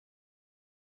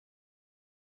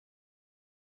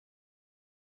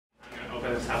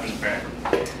close us out in prayer.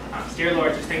 Dear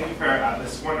Lord, just thank you for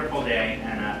this wonderful day,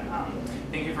 and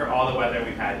thank you for all the weather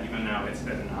we've had, even though it's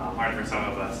been hard for some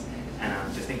of us.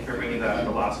 And just thank you for bringing the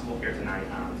law school here tonight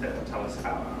to tell us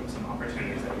about some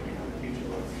opportunities that we may have in the future,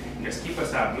 Lord. And just keep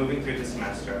us moving through the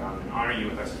semester and honor you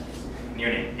with us. In your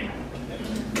name, amen.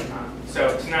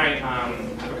 So tonight, I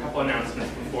have a couple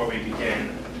announcements before we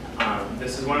begin.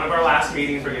 This is one of our last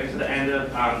meetings. We're getting to the end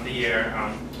of the year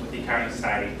with the Accounting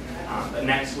Society. But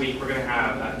next week, we're going to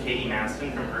have Katie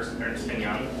Maston from Ernst &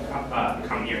 Young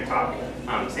come here and talk.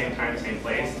 Same time, same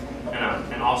place.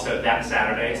 And also that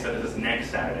Saturday, so this is next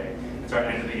Saturday, it's our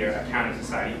end of the year Accounting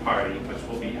Society party, which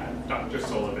will be at Dr.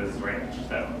 Soliva's ranch.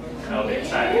 So that'll be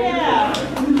exciting. Yeah.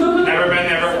 Never been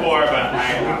there before, but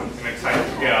I'm excited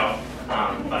to go.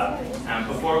 But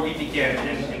before we begin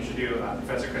and introduce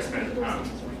Professor Chrisman,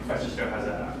 Professor Stowe has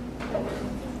a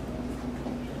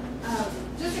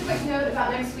just a quick note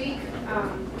about next week.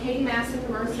 Katie Masson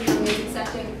from Ernst & Young is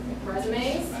accepting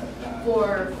resumes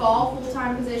for fall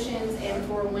full-time positions and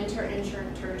for winter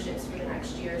internships for the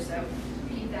next year, so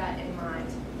keep that in mind.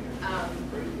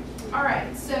 All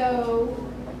right, so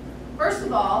first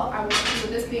of all, with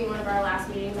this being one of our last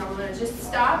meetings, I want to just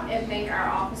stop and thank our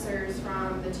officers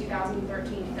from the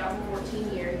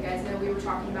 2013-2014 year. You guys know we were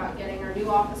talking about getting our new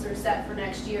officers set for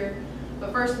next year.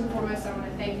 But first and foremost, I want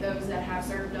to thank those that have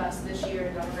served us this year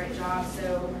and done a great job.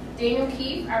 So Daniel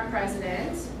Keefe, our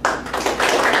president.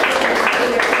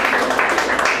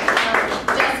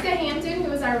 Jessica Hampton,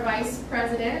 who is our vice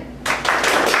president.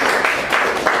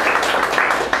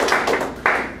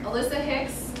 Alyssa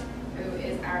Hicks, who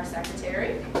is our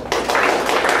secretary.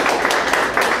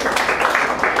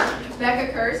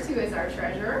 Becca Kirst, who is our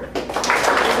treasurer.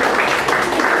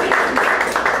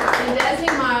 And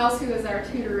Desmond Miles, who is our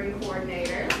tutoring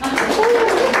coordinator.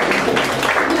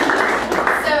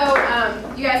 So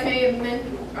you guys may have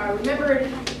remembered a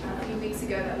few weeks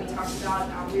ago that we talked about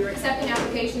we were accepting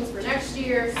applications for next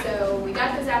year. So we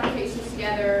got those applications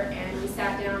together and we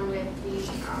sat down with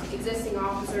the existing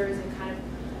officers and kind of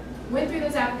went through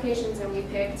those applications and we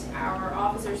picked our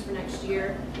officers for next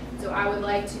year. So I would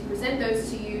like to present those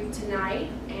to you tonight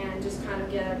and just kind of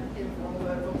get an informal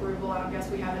vote of approval. I don't guess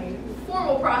we have any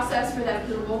formal process for that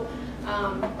approval,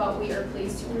 but we are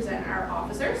pleased to present our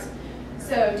officers.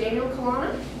 So Daniel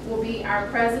Kalana will be our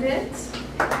president.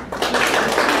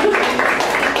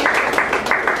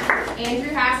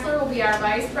 Andrew Hassler will be our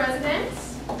vice president.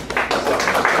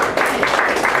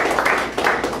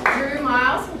 Drew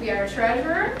Miles will be our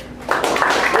treasurer.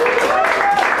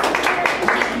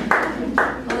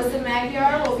 Melissa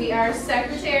Magyar will be our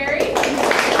secretary.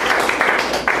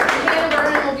 Hannah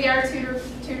Vernon will be our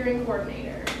tutoring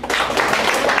coordinator.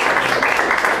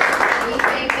 We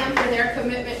thank them for their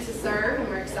commitment to serve, and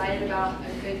we're excited about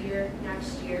a good year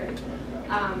next year.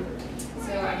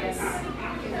 So I guess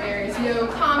if there is no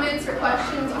comments or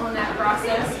questions on that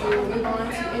process, we will move on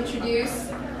to introduce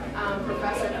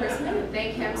Professor Chrisman and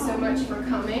thank him so much for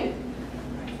coming,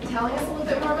 telling us a little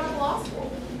bit more about the law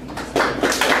school.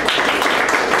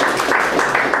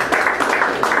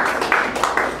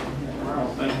 Well,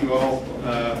 thank you all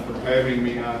for having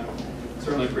me. I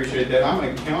certainly appreciate that. I'm an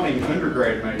accounting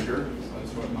undergrad major, so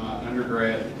that's what my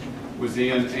undergrad was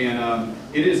in, and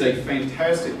it is a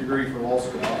fantastic degree for law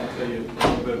school. I'll tell you a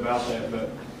little bit about that, but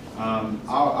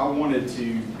I wanted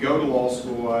to go to law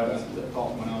school. I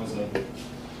thought when I was a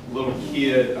little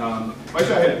kid,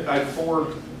 actually I had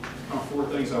four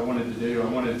things I wanted to do. I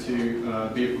wanted to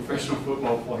be a professional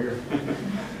football player,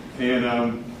 and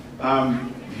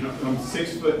I'm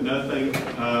 6 foot nothing.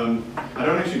 I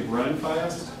don't actually run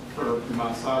fast for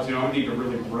my size. I need to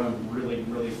really run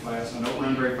really fast. I don't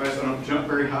run very fast. I don't jump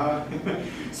very high.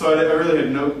 So I really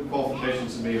had no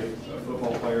qualifications to be a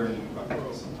football player. And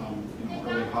sometime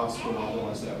early high school, I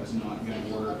realized that was not going to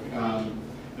work.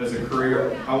 As a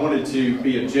career, I wanted to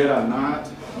be a Jedi Knight.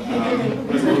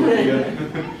 As a little kid.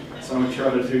 So I'm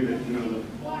trying to do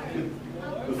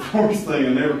the Force thing. I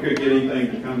never could get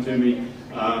anything to come to me.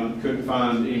 Couldn't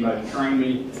find anybody to train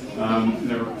me.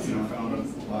 Never, found a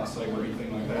lightsaber or anything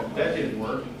like that. That didn't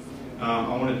work.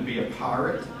 I wanted to be a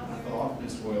pirate, I thought,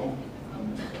 as well.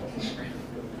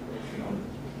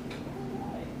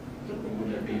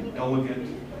 Would it be elegant,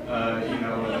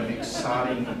 an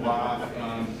exciting life?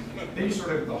 Then you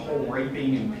sort of the whole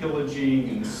raping and pillaging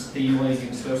and stealing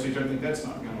and stuff, so you think that's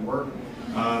not going to work.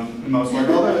 And I was like,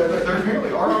 there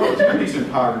apparently are opportunities in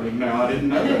pirating now. I didn't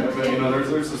know that, but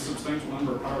there's a substantial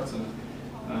number of pirates in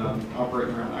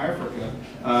operating around Africa.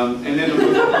 And then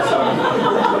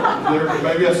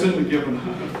maybe I shouldn't have given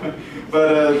up.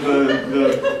 But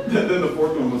then the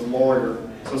fourth one was lawyer.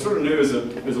 So I sort of knew as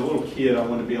a little kid I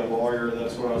wanted to be a lawyer.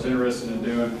 That's what I was interested in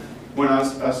doing. When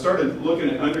I started looking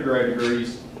at undergrad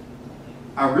degrees,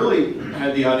 I really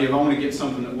had the idea of I want to get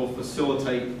something that will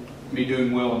facilitate me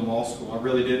doing well in law school. I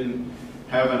really didn't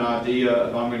have an idea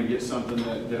of I'm going to get something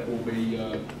that will be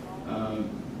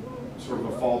sort of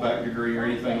a fallback degree or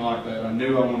anything like that. I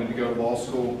knew I wanted to go to law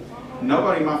school.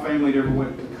 Nobody in my family ever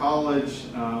went to college.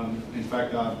 In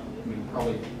fact,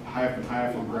 probably half and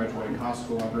half on graduating high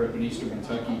school. I grew up in Eastern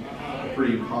Kentucky, a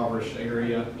pretty impoverished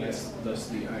area. That's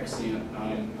the accent.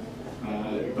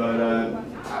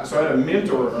 So I had a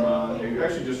mentor of mine who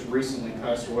actually just recently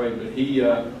passed away, but he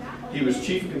was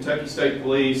chief of Kentucky State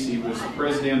Police. He was the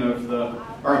president of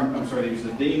he was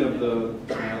the dean of the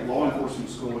law enforcement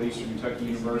school at Eastern Kentucky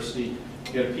University.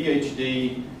 He had a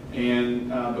PhD, and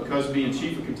because being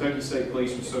chief of Kentucky State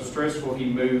Police was so stressful, he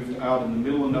moved out in the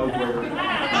middle of nowhere on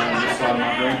the side of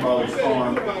my grandfather's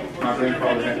farm. My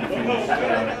grandfather hadn't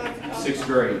finished sixth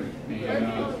grade,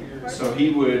 and so he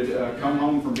would come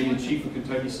home from being chief of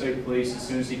Kentucky State Police as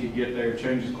soon as he could get there,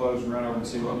 change his clothes, and run over and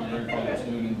see what my grandfather was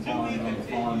doing and farming on the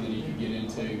farm that he could get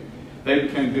into. They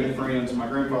became good friends. My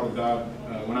grandfather died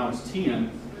when I was 10,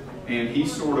 and he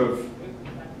sort of,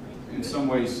 in some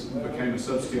ways, became a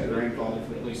substitute grandfather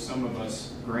for at least some of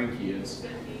us grandkids.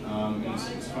 And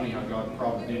it's funny how God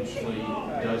providentially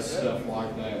does stuff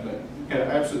like that, but had an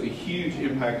absolutely huge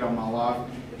impact on my life.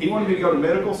 He wanted me to go to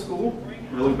medical school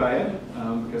really bad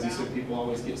because he said people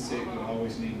always get sick, but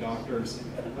always need doctors.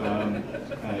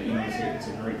 It's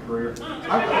a great career.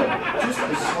 I got just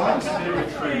the slightest bit of a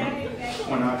tremor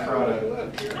when I try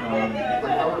to, if I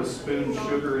were to spoon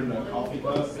sugar in a coffee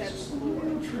cup, it's just a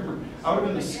little tremor. I would have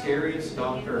been the scariest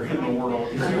doctor in the world.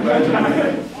 Can you imagine? I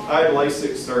had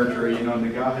LASIK surgery, and the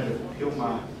guy had to peel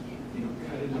my,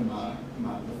 cut into the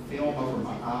film over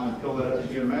my eye and peel that up.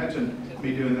 Can you imagine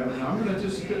me doing that? I'm going to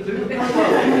just do the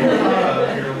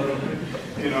here a little bit.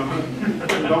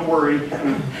 Don't worry. Anyway,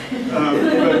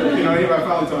 I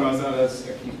finally told him, I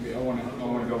said, I want to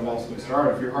go to law school. So, all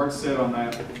right, if your heart's set on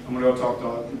that, I'm going to go talk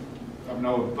to, I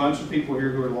know a bunch of people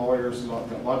here who are lawyers,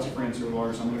 got lots of friends who are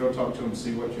lawyers. I'm going to go talk to them and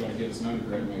see what you ought to get as an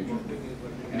undergrad major.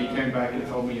 And he came back and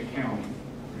told me accounting.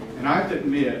 And I have to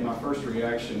admit, my first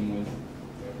reaction was,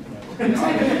 I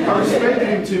respected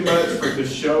him too much for the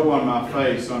show on my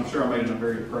face, so I'm sure I made it a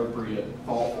very appropriate,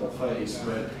 thoughtful face.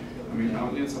 But, I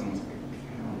did something like,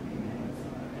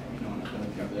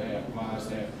 that. Why is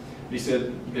that? He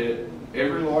said that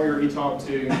every lawyer he talked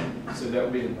to said that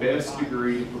would be the best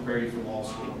degree to prepare you for law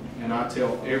school. And I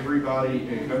tell everybody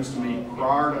who comes to me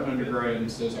prior to undergrad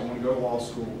and says, I want to go to law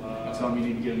school, I tell them you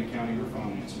need to get an accounting or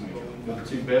finance major. They're the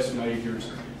two best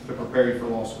majors to prepare you for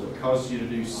law school. It causes you to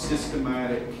do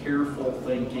systematic, careful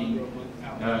thinking.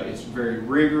 It's very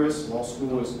rigorous. Law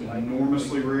school is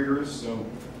enormously rigorous, so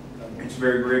it's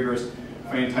very rigorous.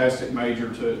 Fantastic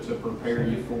major to prepare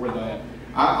you for that.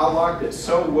 I liked it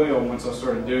so well once I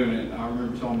started doing it. I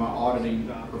remember telling my auditing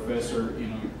professor,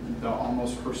 they'll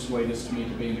almost persuade us me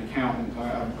to be an accountant.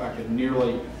 I could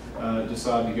nearly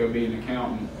decide to go be an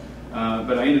accountant.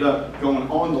 But I ended up going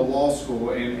on to law school,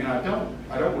 and I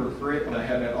don't regret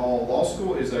that at all. Law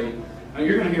school is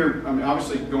you're going to hear,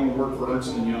 obviously going to work for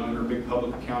Ernst & Young or a big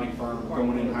public accounting firm,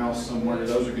 going in-house somewhere,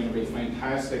 those are going to be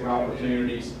fantastic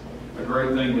opportunities, a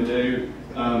great thing to do.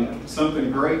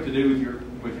 Something great to do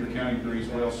with your accounting degree as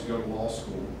well is to go to law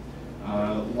school.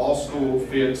 Law school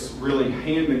fits really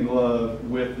hand in glove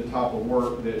with the type of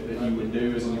work that you would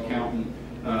do as an accountant.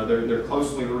 They're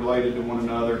closely related to one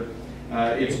another.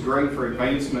 It's great for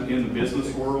advancement in the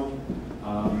business world.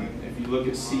 If you look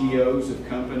at CEOs of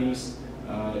companies,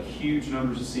 huge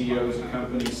numbers of CEOs of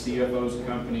companies, CFOs of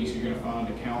companies, you're going to find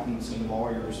accountants and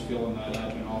lawyers filling that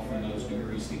up and offering those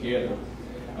degrees together.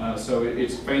 So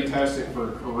it's fantastic for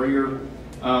a career.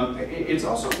 It's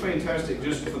also fantastic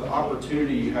just for the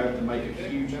opportunity you have to make a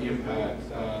huge impact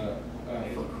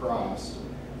for Christ.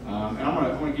 And I'm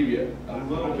going to give you a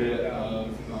little bit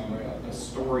of a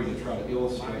story to try to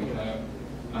illustrate that.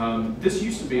 This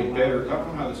used to be a better, I don't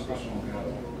know how this question will go,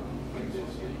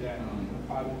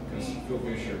 because Phil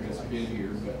Fisher has been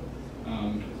here, but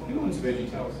who owns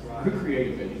VeggieTales? Who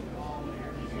created VeggieTales?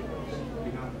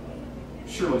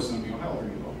 Surely some of you, how old are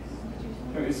you?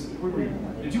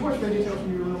 Did you watch VeggieTales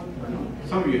when you were little? No.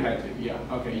 Some of you had to, yeah.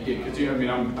 Okay, you did. Because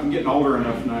I'm getting older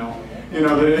enough now.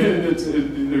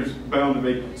 There's bound to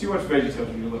be. So you watched VeggieTales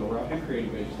when you were little, right? Who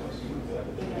created VeggieTales?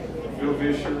 Phil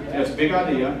Fisher. That's Big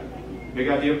Idea. Big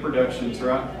Idea Productions,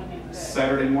 right?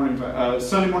 Sunday Morning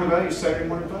Value, Saturday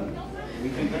Morning Fun. we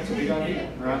think that's a big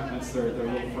idea, right? That's their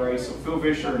little phrase. So Phil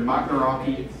Vischer and Mike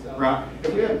Naraki, right?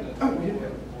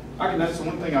 That's the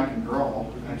one thing I can draw,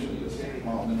 actually, is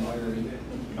modeling.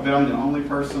 I bet I'm the only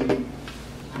person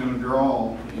going to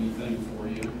draw anything for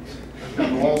you.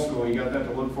 Come to law school, you got that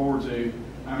to look forward to.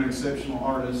 I'm an exceptional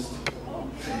artist.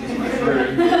 It's my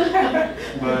true.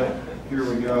 But here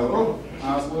we go. Oh,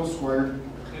 nice little square.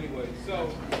 Anyway, so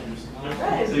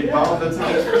see, Bob, that's it.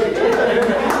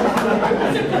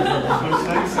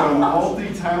 So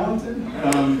multi-talented.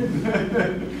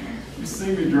 You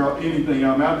see me draw anything.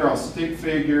 I draw stick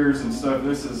figures and stuff.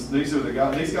 These are the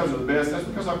guys. These guys are the best. That's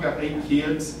because I've got 8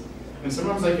 kids, and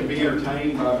sometimes they can be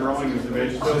entertained by drawing as the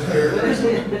vegetables characters.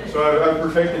 So I've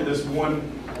perfected this one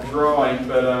drawing.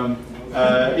 But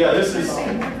yeah, this is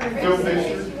Phil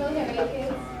Vischer.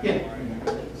 Yeah.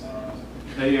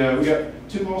 We got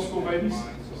 2 law school babies.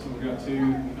 So we got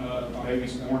 2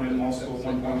 babies born in law school.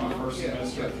 One born my first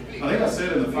semester. I think I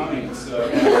said in the finance.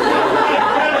 One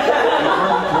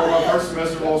my first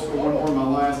semester of law school, one born my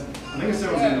last. I think I said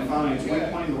I was in the finance. We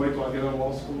ain't planning to wait till I get out of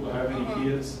law school to have any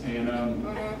kids, and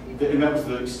that was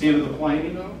the extent of the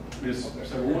planning. We just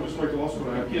said, well, we'll just wait till law school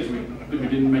to have kids. We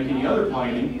didn't make any other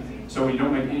planning. So when you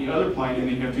don't make any other planning,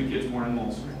 then you have 2 kids born in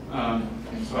law school.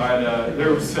 So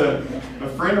there was a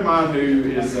friend of mine who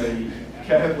is a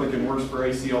Catholic and works for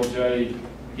ACLJ.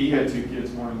 He had 2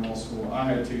 kids born in law school. I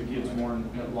had 2 kids born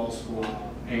at law school.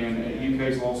 And at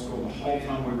UK's law school, the whole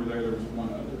time we were there was 1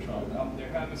 other child.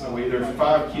 So there's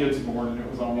 5 kids born, and it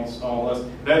was almost all us.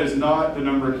 That is not the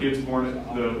number of kids born at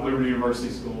the Liberty University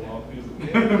School of Law, is it?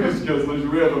 Because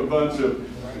we have a bunch of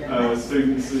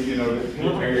students, that get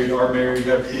married, are married,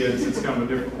 have kids. It's kind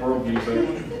of a different worldview. But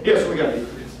yes, we got 8 kids.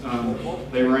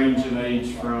 They range in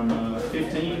age from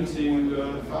 15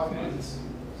 to 5 months.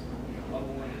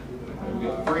 We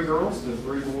got 3 girls, to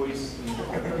 3 boys, and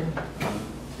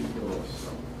 2 girls.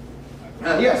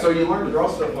 Yeah, so you learn to draw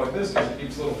stuff like this because it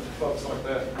keeps little fucks like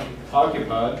that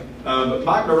occupied. But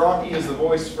Mike Naraki is the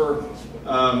voice for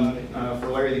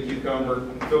Larry the Cucumber.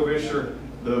 Phil Vischer,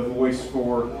 the voice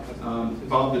for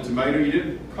Bob the Tomato.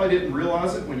 You probably didn't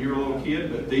realize it when you were a little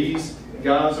kid, but these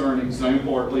guys are an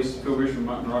example, or at least Phil Vischer and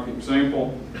Mike Naraki,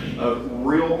 example of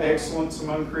real excellence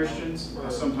among Christians. I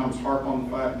sometimes harp on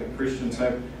the fact that Christians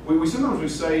have, we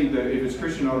sometimes say that if it's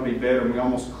Christian, it ought to be better, and we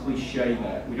almost cliche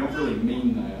that. We don't really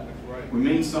mean that. We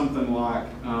mean something like,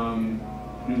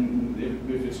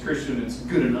 if it's Christian, it's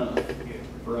good enough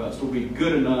for us. We'll be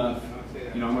good enough.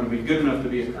 I'm going to be good enough to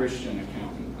be a Christian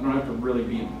accountant. I don't have to really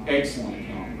be an excellent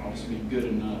accountant. I'll just be good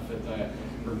enough at that.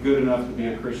 Or good enough to be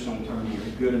a Christian attorney. Or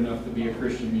good enough to be a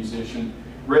Christian musician.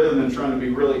 Rather than trying to be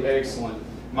really excellent.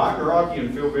 Mike Naraki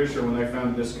and Phil Vischer, when they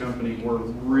founded this company, were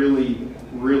really,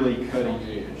 really cutting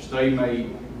edge. They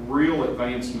made real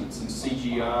advancements in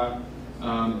CGI.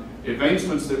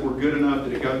 Advancements that were good enough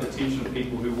that it got the attention of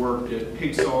people who worked at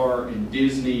Pixar and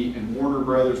Disney and Warner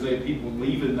Brothers. They had people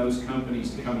leaving those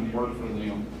companies to come and work for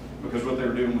them because what they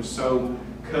were doing was so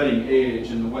cutting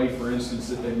edge in the way, for instance,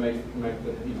 that they make the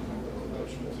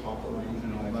vegetables hop around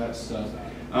and all that stuff.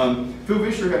 Phil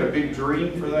Vischer had a big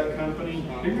dream for that company.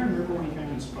 Do you remember when he came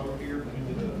and spoke here?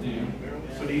 Yeah.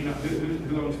 So do you know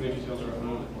who owns VeggieTales right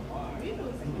now?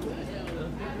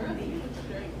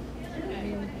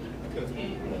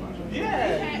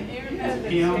 yeah.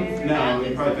 Him? No,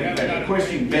 you probably think that. The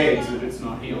question begs that it's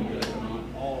not him, does it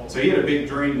not? So he had a big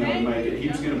dream that would make it. He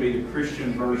was going to be the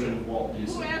Christian version of Walt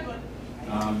Disney.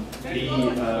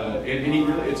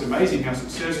 It's amazing how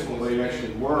successful they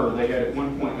actually were. They had at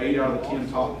one point 8 out of the 10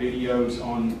 top videos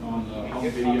on the home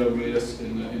video list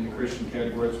in the Christian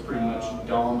category. It's pretty much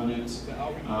dominance.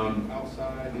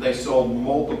 They sold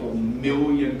multiple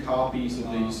million copies of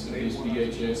these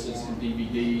VHSs and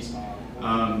DVDs.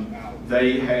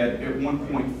 They had at one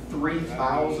point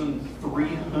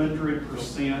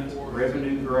 3,300%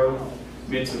 revenue growth.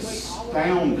 It's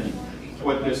astounding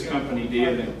what this company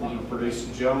did. They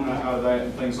produced Jonah out of that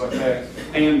and things like that.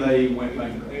 And they went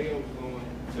bankrupt.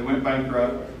 They went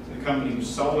bankrupt. The company was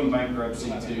sold in bankruptcy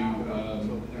to a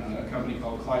company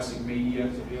called Classic Media.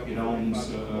 It owns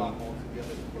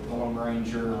Lone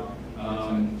Ranger,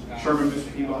 Sherman,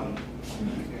 Mr. Peabody.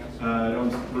 It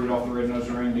owns Rudolph the Red-Nosed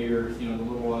Reindeer, the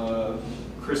little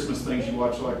Christmas things you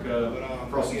watch like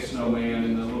Frosty the Snowman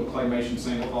and the little claymation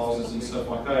Santa Clauses and stuff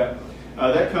like that.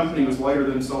 That company was later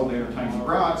then sold to Entertainment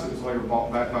Rights. It was later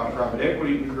bought back by a private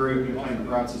equity group. Entertainment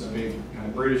Rights is a big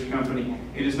British company.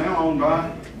 It is now owned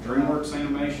by DreamWorks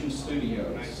Animation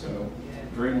Studios. So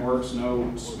DreamWorks,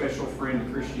 no special friend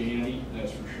to Christianity,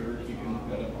 that's for sure. You can look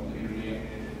that up on the internet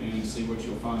and see what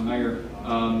you'll find there.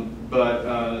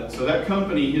 So that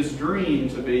company, his dream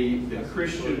to be the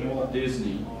Christian Walt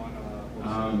Disney,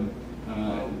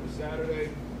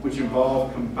 which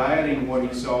involved combating what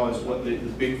he saw as what the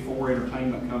big four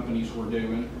entertainment companies were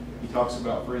doing. He talks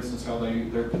about, for instance, how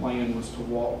their plan was to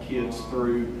walk kids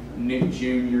through Nick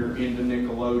Jr. into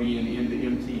Nickelodeon, into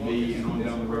MTV, and on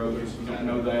down the road. If you don't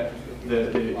know that,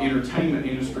 the entertainment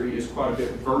industry is quite a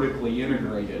bit vertically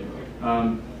integrated.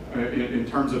 In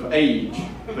terms of age,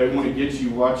 they want to get you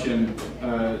watching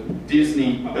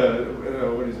Disney.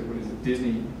 What is it?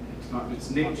 Disney.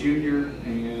 It's Nick Jr.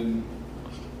 and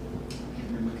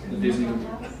the Disney.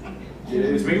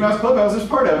 It's Mickey Mouse Clubhouse is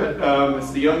part of it.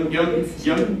 It's the young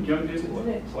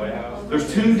Disney. Playhouse.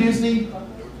 There's Toon Disney,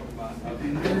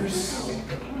 and there's.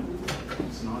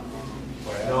 It's not.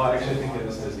 No, I actually think it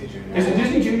is Disney Jr. Is it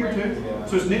Disney Jr. too? Yeah.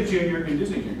 So it's Nick Jr. and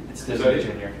Disney Jr. It's Disney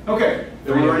Jr. Okay.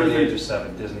 Three over the age of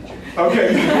 7, Disney Jr.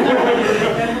 Okay.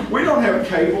 We don't have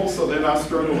cable, so then I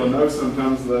struggle to know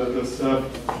sometimes the stuff.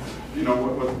 You know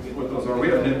what those are. We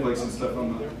have Netflix and stuff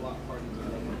on the.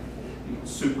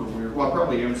 Super weird. Well, I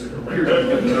probably am super weird.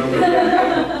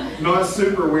 Not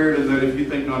super weird in that if you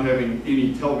think not having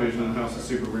any television in the house is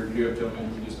super weird, you do have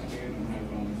television, we just don't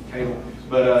have cable.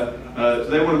 But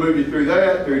they want to move you through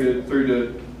that, through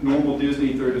to normal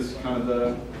Disney, through to kind of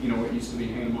the, what used to be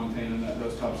Hannah Montana and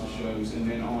those types of shows, and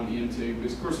then on into,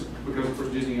 because of course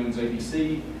Disney owns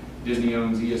ABC, Disney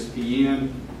owns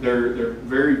ESPN. They're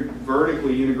very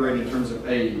vertically integrated in terms of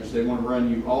age. They want to run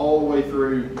you all the way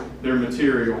through their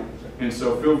material. And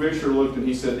so Phil Vischer looked and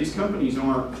he said, these companies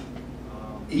aren't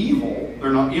evil,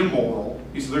 they're not immoral.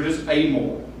 He said, they're just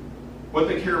amoral. What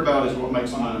they care about is what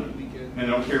makes money. And they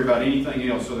don't care about anything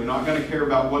else. So they're not going to care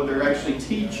about what they're actually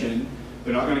teaching.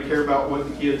 They're not going to care about what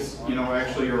the kids,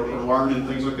 actually are learning,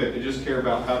 things like that. They just care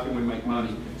about how can we make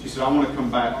money. She said, I want to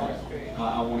combat that.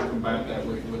 I want to combat that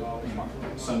with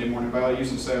Sunday morning values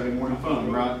and Saturday morning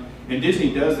fun, right? And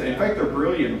Disney does that. In fact, they're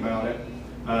brilliant about it.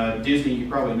 Disney, you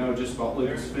probably know, just bought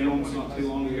Lucasfilms not too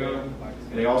long ago.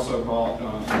 They also bought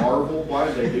Marvel. Why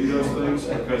did they do those things?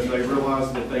 Because they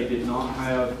realized that they did not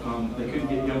have, they couldn't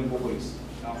get young boys.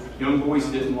 Young boys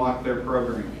didn't like their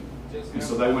programming. And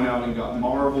so they went out and got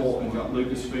Marvel and got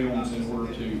Lucasfilms in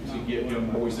order to get young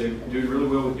boys. They do really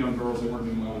well with young girls. They weren't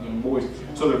doing well with young boys.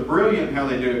 So they're brilliant in how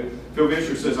they do it. Phil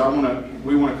Vischer says,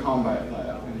 we want to combat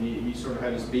that. And he sort of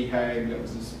had his BHAG, that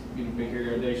was his big,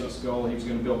 hairy, audacious goal. He was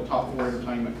going to build a top 4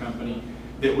 entertainment company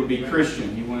that would be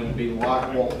Christian. He wanted to be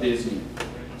like Walt Disney.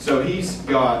 So he's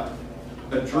got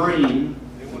a dream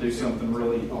to do something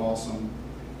really awesome.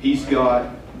 He's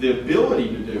got the ability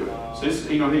to do it. So this,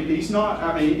 he's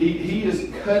not, he is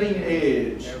cutting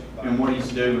edge in what he's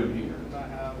doing here.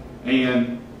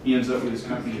 And he ends up with his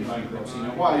company in bankruptcy.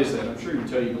 Now, why is that? I'm sure he'll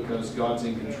tell you because God's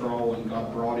in control and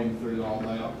God brought him through all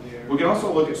that. We can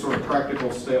also look at sort of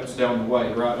practical steps down the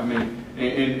way, right?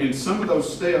 And some of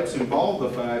those steps involve the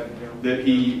fact that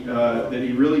he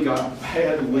really got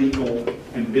bad legal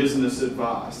and business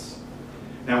advice.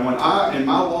 Now, in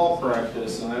my law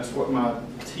practice, and that's what my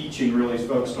teaching really is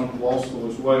focused on at law school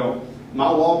as well, my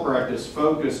law practice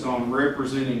focused on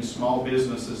representing small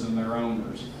businesses and their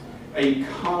owners. A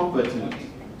competent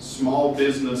small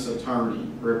business attorney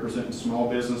representing small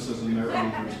businesses and their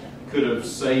owners could have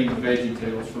saved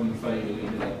VeggieTales from the fate it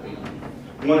ended up being.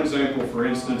 One example, for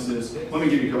instance, is, let me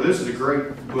give you a couple. This is a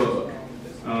great book.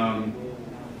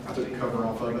 I took the cover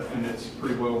off of it, and it's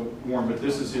pretty well worn, but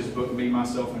this is his book, Me,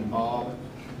 Myself, and Bob.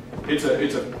 It's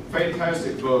a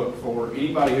fantastic book for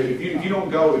anybody who, if you don't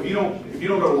go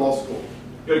to law school,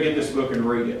 you got to get this book and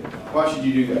read it. Why should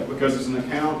you do that? Because as an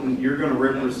accountant, you're going to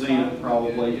represent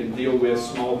probably and deal with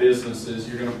small businesses.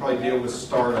 You're going to probably deal with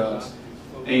startups.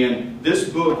 And this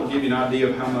book will give you an idea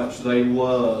of how much they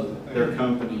love their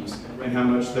companies and how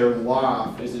much their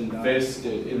life is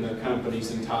invested in their companies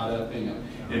and tied up in it.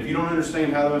 And if you don't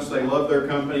understand how much they love their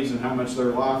companies and how much their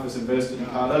life is invested and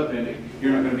tied up in it,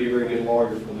 you're not going to be a very good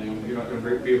lawyer for them. You're not going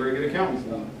to be a very good accountant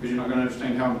for them because you're not going to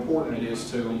understand how important it is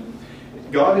to them.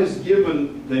 God has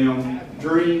given them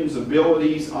dreams,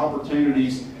 abilities,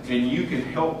 opportunities, and you can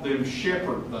help them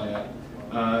shepherd that.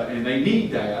 And they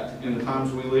need that in the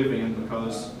times we live in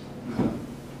because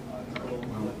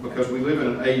we live in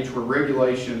an age where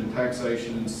regulation and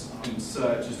taxation and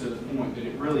such is to the point that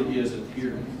it really is a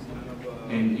tyranny.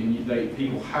 And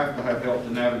people have to have help to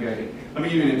navigate it. Let me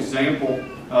give you an example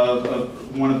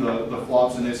of one of the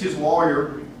flops in this. His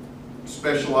lawyer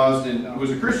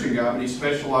was a Christian guy, but he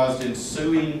specialized in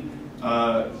suing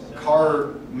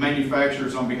car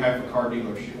manufacturers on behalf of car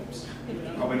dealerships.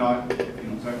 Probably not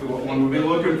exactly what one would be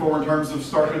looking for in terms of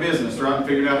starting a business, right, and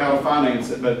figuring out how to finance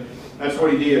it, but that's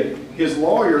what he did. His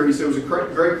lawyer, he said, was a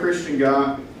great Christian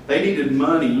guy. They needed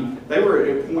money. They were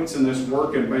at points in this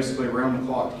working basically around the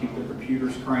clock to keep their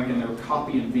computers cranking. They were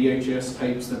copying VHS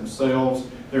tapes themselves.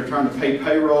 They were trying to pay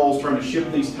payrolls, trying to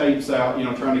ship these tapes out,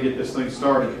 trying to get this thing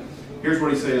started. Here's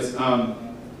what he says.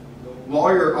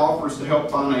 Lawyer offers to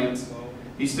help finance.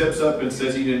 He steps up and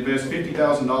says he'd invest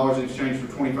 $50,000 in exchange for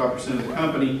 25% of the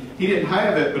company. He didn't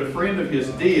have it, but a friend of his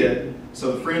did.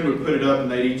 So the friend would put it up and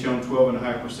they'd each own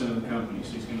 12.5% of the company.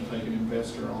 So he's going to take an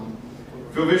investor on.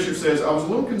 Phil Vischer says, I was a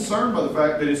little concerned by the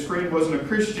fact that his friend wasn't a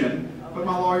Christian, but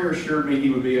my lawyer assured me he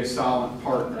would be a silent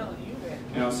partner.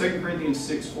 Now, 2 Corinthians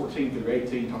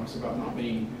 6:14-18 talks about not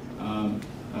being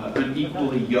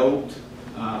unequally yoked.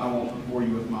 I won't bore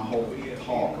you with my whole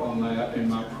talk on that and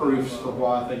my proofs for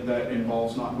why I think that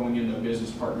involves not going into a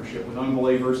business partnership with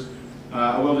unbelievers.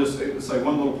 I will just say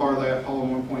one little part of that. Paul at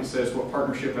one point says, what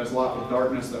partnership has light with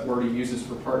darkness? That word he uses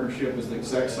for partnership is the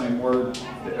exact same word.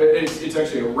 It's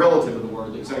actually a relative of the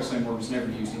word. The exact same word is never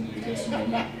used in the New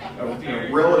Testament. A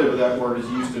relative of that word is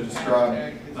used to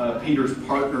describe Peter's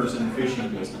partners in the fishing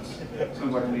business.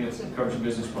 Sounds like to me it covers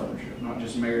business partnership, not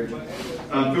just marriage.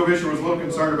 Phil Vischer was a little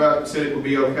concerned about it, said it would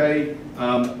be okay.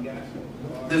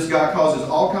 This guy causes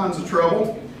all kinds of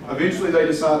trouble. Eventually they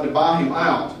decide to buy him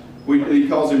out. He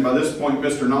calls him by this point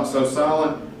Mr. Not So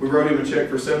Silent. We wrote him a check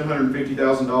for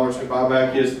 $750,000 to buy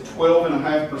back his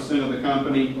 12.5% of the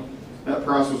company. That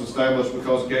price was established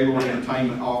because Gaylord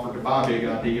Entertainment offered to buy Big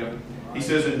Idea. He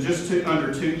says in just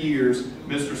under 2 years,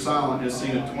 Mr. Silent has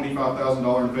seen a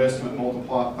 $25,000 investment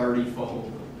multiply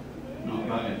 30-fold. Not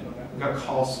bad. Look how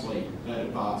costly that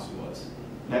advice was.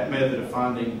 That method of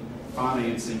finding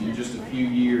financing in just a few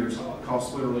years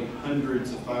cost literally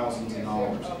hundreds of thousands of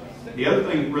dollars. The other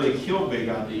thing that really killed Big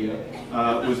Idea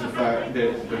was the fact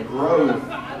that the growth,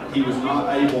 he was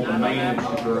not able to manage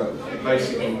the growth. It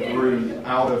basically grew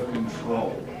out of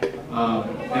control.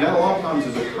 And that a lot of times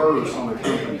is a curse on a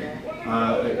company.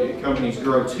 Companies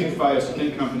grow too fast. I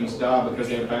think companies die because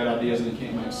they have bad ideas and they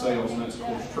can't make sales, and that's of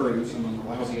course true. Some of them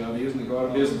are lousy ideas and they go out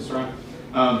of business, right?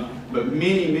 But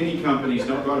many companies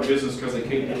don't go out of business because they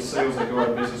can't get sales. They go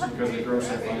out of business because they grow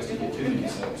so fast and get too many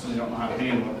sales and they don't know how to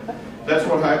handle it. That's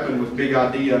what happened with Big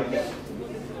Idea.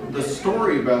 The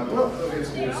story about,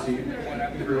 Steve,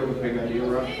 you grew up with Big Idea,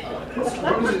 right?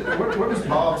 What does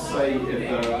Bob say at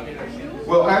the,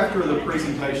 well, after the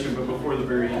presentation, but before the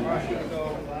very end of the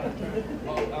show?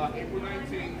 He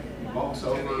walks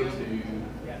over to the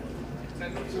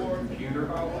computer.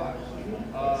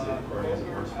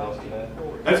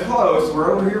 That's close.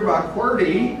 We're over here by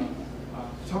QWERTY.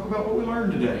 Talk about what we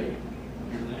learned today.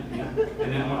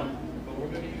 And then what?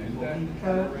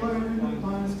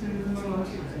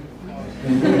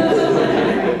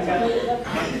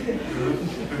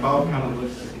 Bob kind of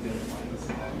looks like he does.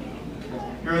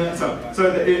 So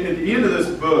at the end of this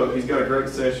book, he's got a great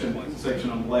section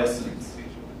on lessons,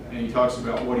 and he talks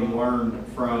about what he learned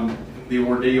from the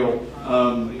ordeal.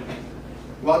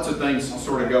 Lots of things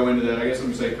sort of go into that. I guess let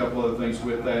me say a couple other things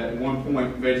with that. At one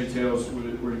point, VeggieTales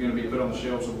were going to be put on the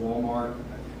shelves of Walmart.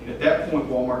 At that point,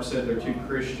 Walmart said they're too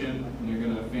Christian, and they're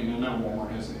going to offend. And now Walmart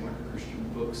has like a Christian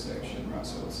book section, right?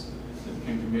 So they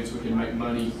became convinced we can make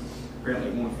money.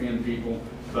 Apparently, it won't offend people.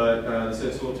 But they said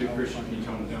it's a little too Christian. Can you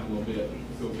tone it down a little bit?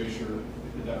 Phil Vischer,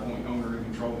 at that point, owner and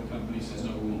control of the company, says,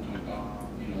 no, we won't tone it down.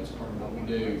 It's part of what we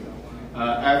do.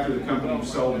 After the company was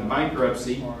sold in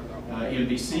bankruptcy,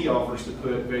 NBC offers to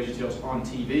put VeggieTales on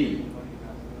TV.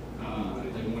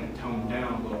 They want it toned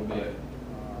down a little bit.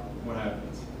 What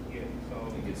happens?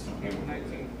 It gets toned down.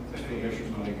 Phil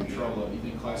Vischer's not in control of it. You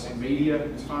think classic media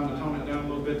is trying to tone it down a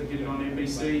little bit to get it on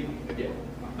NBC? Yeah,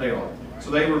 they are. So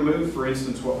they remove, for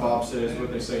instance, what Bob says,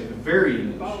 what they say at the very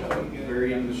end of the show. The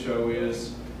very end of the show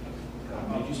is, God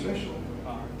made you special.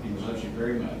 He loves you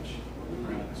very much.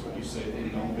 Right? That's what you say at the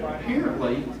end of it.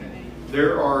 Apparently,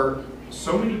 there are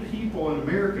so many people in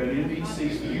America and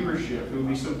NBC's viewership who will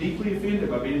be so deeply offended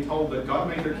by being told that God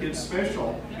made their kids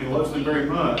special and loves them very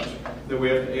much that we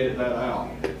have to edit that out.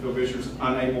 Phil Vischer's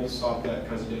unable to stop that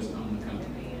because he doesn't own the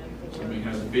company. So it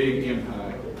has a big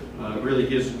impact. Really,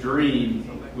 his dream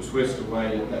was whisked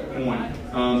away at that point.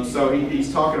 So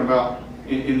he's talking about,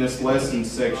 in this lesson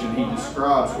section, he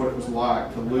describes what it was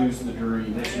like to lose the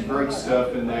dream. There's some great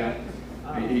stuff in that.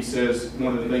 He says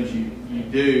one of the things you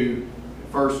do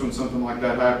first when something like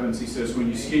that happens, he says when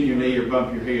you skin your knee or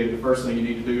bump your head, the first thing you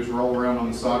need to do is roll around on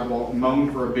the sidewalk,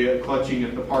 moan for a bit, clutching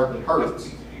at the part that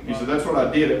hurts. He said that's what I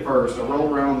did at first. I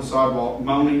rolled around on the sidewalk,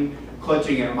 moaning,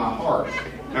 clutching at my heart.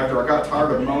 After I got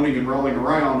tired of moaning and rolling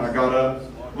around, I got up,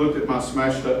 looked at my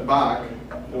smashed up bike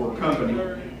or company,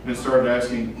 and started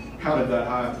asking, how did that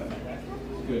happen?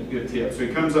 Good tip. So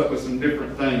he comes up with some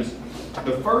different things.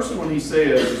 The first one he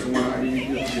says is the one I need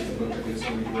to get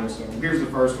rest of them. Here's the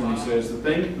first one. He says,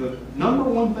 the number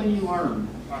one thing you learn,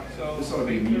 this ought to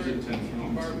be music to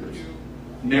accountants.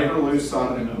 Never lose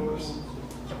sight of the numbers.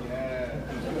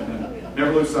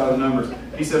 Never lose sight of the numbers.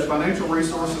 He says financial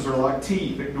resources are like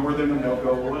teeth. Ignore them and they'll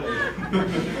go away.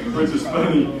 Which is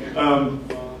funny.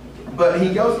 But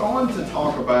he goes on to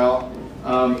talk about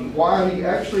why he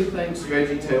actually thinks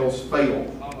VeggieTales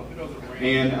failed.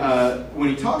 And when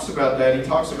he talks about that, he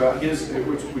talks about his,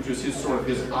 which was his sort of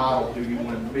his idol, who he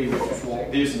wanted to be, which was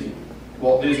Walt Disney.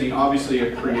 Walt Disney, obviously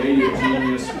a creative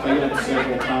genius, failed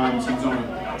several times. He was on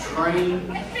a train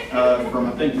from,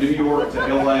 I think, New York to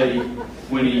LA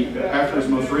when he, after his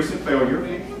most recent failure,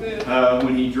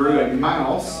 when he drew a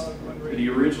mouse that he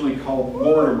originally called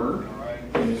Mortimer.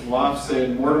 And his wife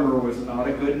said Mortimer was not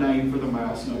a good name for the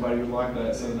mouse. Nobody would like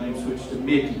that, so the name switched to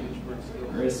Mickey.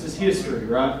 The rest is history,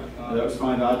 right? That was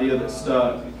finally the idea that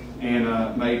stuck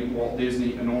and made Walt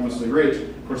Disney enormously rich.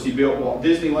 Of course, he built Walt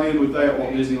Disneyland with that.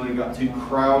 Walt Disneyland got too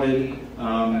crowded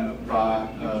by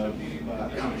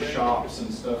kind of shops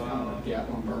and stuff, kind of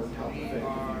Gatlinburg type effect. If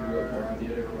you grew up where I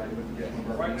did, everybody went to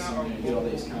Gatlinburg and you get all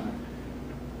these kind of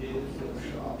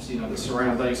shops, you know, that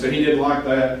surround things. So he didn't like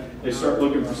that. They start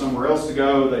looking for somewhere else to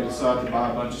go. They decide to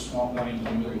buy a bunch of swampland in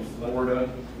the middle of Florida,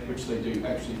 which they do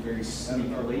actually very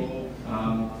sneakily.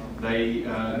 They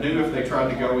knew if they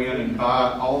tried to go in and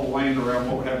buy all the land around,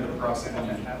 what would happen to the price of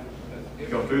land?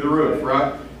 Go through the roof,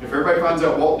 right? If everybody finds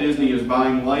out Walt Disney is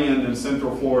buying land in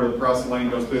Central Florida, the price of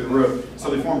land goes through the roof. So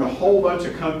they formed a whole bunch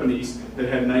of companies that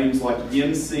had names like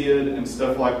Yensid and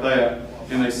stuff like that.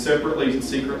 And they separately and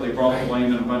secretly bought the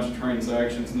land in a bunch of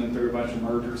transactions, and then through a bunch of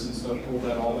mergers and stuff, pulled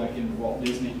that all back into Walt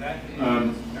Disney.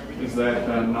 Is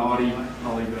that naughty?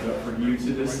 I'll leave that up for you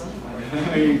to decide.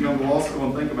 You can come to law school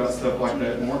and think about stuff like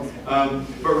that more.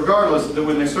 But regardless,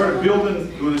 when they started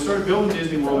building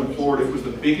Disney World in Florida, it was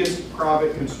the biggest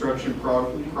private construction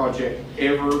project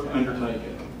ever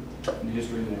undertaken in the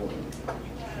history of the world.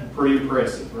 Pretty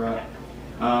impressive, right?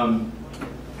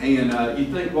 And you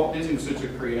think Walt Disney was such a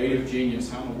creative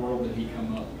genius. How in the world did he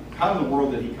come up? How in the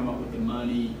world did he come up with the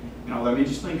money and all that? I mean,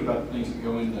 just think about the things that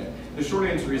go into that. The short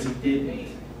answer is he didn't.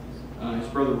 His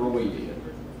brother Roy did.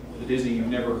 The Disney you've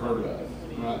never heard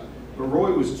of, right? But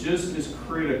Roy was just as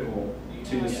critical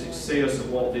to the success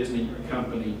of Walt Disney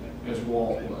Company as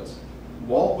Walt was.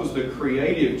 Walt was the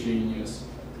creative genius.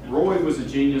 Roy was a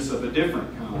genius of a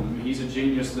different kind. I mean, he's a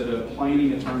genius that a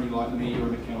planning attorney like me or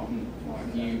an accountant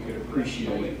like you could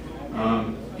appreciate.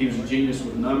 He was a genius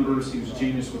with numbers. He was a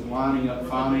genius with lining up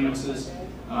finances.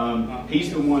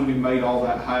 He's the one who made all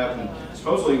that happen.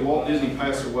 Supposedly, Walt Disney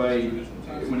passed away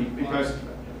when he passed.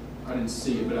 I didn't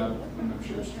see it, but I'm not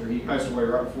sure it's true. He passed away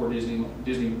right before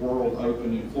Disney World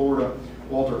opened in Florida.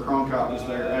 Walter Cronkite was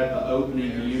there at the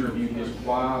opening. He interviewed his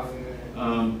wife.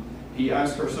 He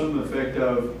asked her something to the effect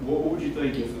of, what would you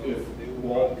think if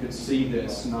Walt could see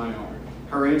this now?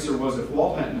 Her answer was, if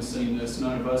Walt hadn't seen this,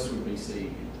 none of us would be seeing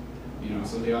it. You know,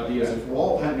 so the idea is if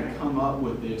Walt hadn't come up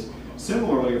with this,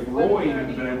 similarly, if Roy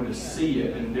hadn't been able to see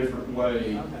it in a different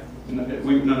way,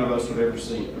 none of us would ever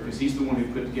see it, because he's the one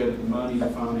who put together the money, the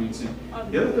financing.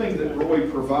 The other thing that Roy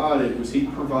provided was he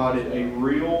provided a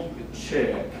real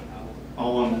check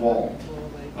on Walt.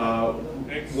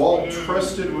 Walt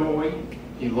trusted Roy.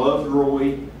 He loved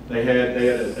Roy. They had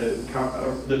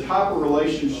the type of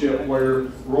relationship where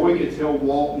Roy could tell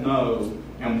Walt no,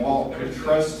 and Walt could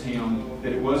trust him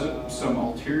that it wasn't some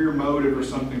ulterior motive or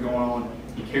something going on.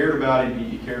 He cared about him.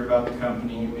 He cared about the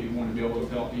company. He wanted to be able to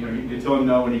tell, he could tell him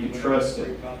no, and he could trust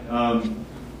it.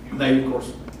 They, of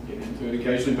course, get into it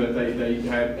occasionally, but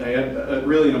they had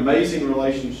really an amazing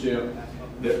relationship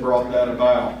that brought that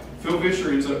about. Phil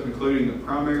Vischer ends up concluding the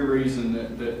primary reason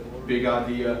that Big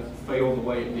Idea failed the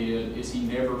way it did is he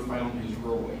never found his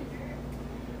Roy.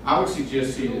 I would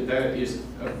suggest to you that is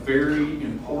a very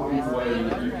important way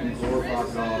that you can glorify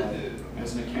God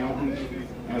as an accountant,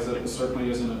 certainly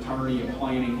as an attorney, a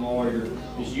planning lawyer,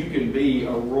 is you can be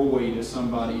a Roy to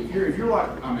somebody. If you're like,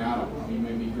 I mean, I don't know, you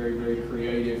may be very, very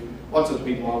creative. Lots of the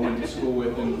people I went to school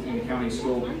with in county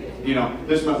school, you know,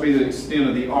 this might be the extent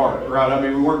of the art, right? I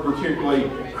mean, we weren't particularly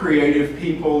creative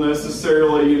people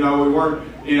necessarily, you know, we weren't,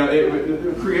 you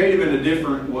know, creative in a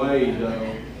different way,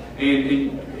 though.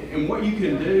 And what you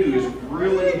can do is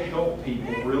really help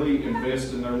people, really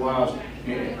invest in their lives.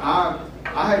 And I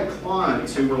had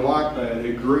clients who were like that,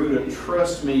 who grew to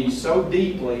trust me so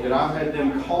deeply that I had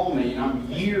them call me, and I'm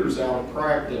years out of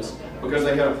practice because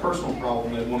they had a personal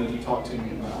problem they wanted to talk to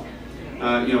me about.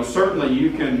 You know, certainly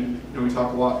you can, you know, we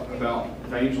talk a lot about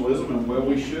evangelism, and well,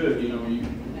 we should, you know, you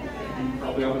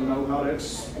probably ought to know how to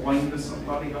explain to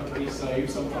somebody how to be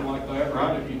saved, something like that,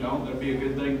 right? If you don't, that'd be a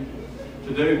good thing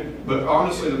to do. But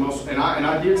honestly, the most, and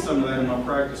I did some of that in my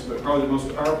practice, but probably the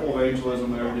most powerful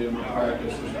evangelism I ever did in my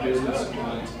practice was business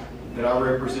clients that I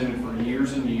represented for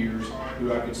years and years,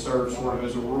 who I could serve sort of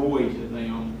as a Roy to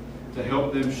them, to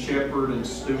help them shepherd and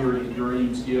steward the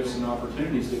dreams, gifts, and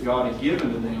opportunities that God had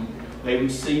given to them. They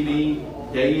would see me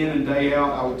day in and day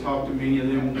out. I would talk to many of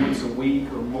them once a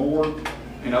week or more.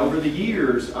 And over the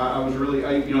years, I was really,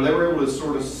 they were able to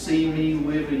sort of see me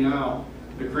living out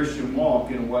the Christian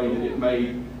walk in a way that it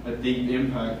made a deep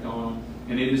impact on them.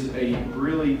 And it is a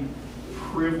really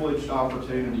privileged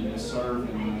opportunity to serve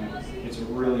in that. It's a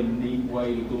really neat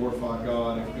way to glorify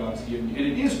God if God's given you. And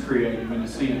it is creative in a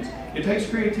sense. It takes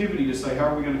creativity to say, how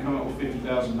are we going to come up with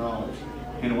 $50,000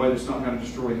 in a way that's not going to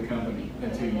destroy the company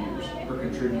in 2 years or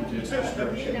contribute to its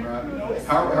destruction, right?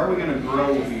 How are we going to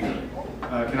grow here?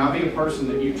 Can I be a person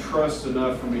that you trust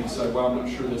enough for me to say, well, I'm not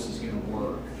sure this is going to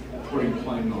work? What are you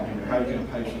planning on here? How are you going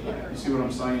to pay for that? You see what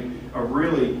I'm saying? A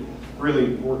really, really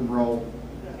important role.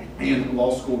 And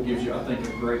law school gives you, I think,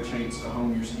 a great chance to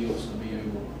hone your skills to be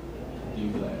able to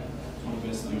do that. It's one of the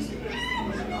best things that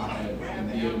I had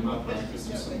and did in my practice,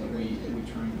 and something that we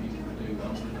train people to do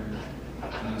over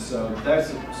there. So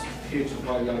that's a pitch of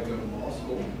why you got to go to law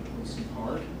school with some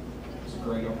heart. It's a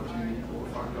great opportunity to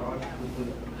glorify God with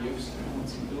the gifts,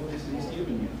 talents, and abilities that He's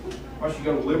given you. Why should you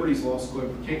go to Liberty's Law School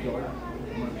in particular?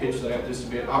 I'm going to pitch that just a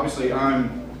bit. Obviously,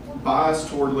 I'm biased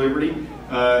toward Liberty.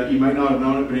 You may not have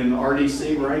known it, but in the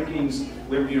RDC rankings,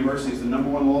 Liberty University is the #1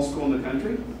 law school in the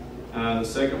country. The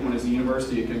second one is the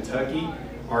University of Kentucky.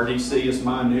 RDC is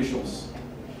my initials.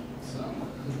 So,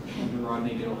 the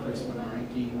Rodney Chrisman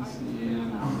rankings.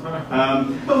 Yeah.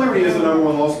 But Liberty is the #1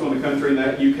 law school in the country, and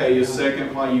that UK is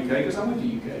second. Why UK? Because I went to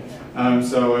UK.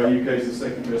 So UK is the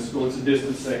second best school. It's a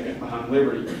distant second behind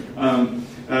Liberty.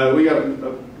 We got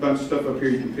a bunch of stuff up here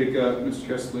you can pick up. Mr.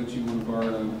 Castellucci, one of our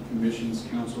admissions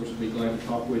counselors, will be glad to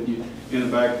talk with you. In the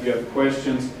back, if you have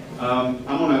questions. I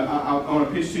want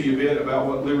to pitch to you a bit about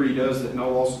what Liberty does that no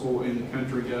law school in the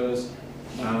country does.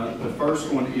 The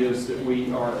first one is that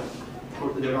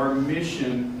our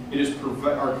mission,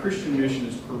 our Christian mission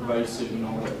is pervasive in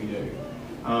all that we do.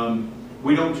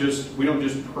 We don't just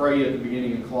pray at the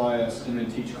beginning of class and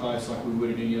then teach class like we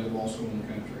would at any other law school in the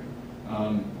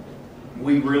country.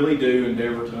 We really do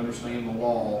endeavor to understand the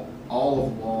law, all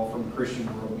of the law, from a Christian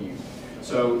worldview.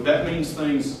 So that means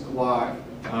things like,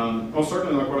 well,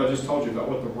 certainly like what I just told you about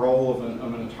what the role of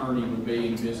an attorney would be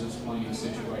in a business planning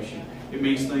situation. It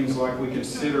means things like we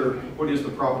consider what is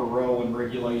the proper role in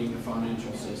regulating the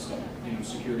financial system,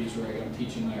 securities reg. I'm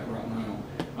teaching that right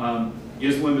now.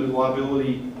 Is limited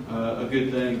liability a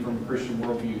good thing from a Christian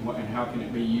worldview, and how can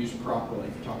it be used properly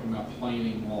if you're talking about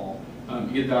planning law?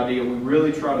 You get the idea. We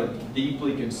really try to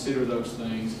deeply consider those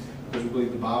things because we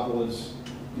believe the Bible is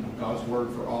God's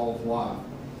word for all of life.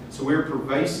 So we're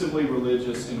pervasively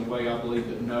religious in a way I believe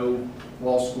that no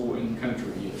law school in the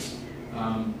country is.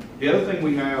 The other thing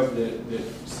we have that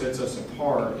sets us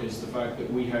apart is the fact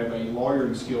that we have a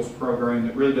lawyering skills program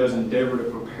that really does endeavor to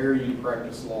prepare you to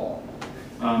practice law.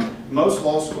 Most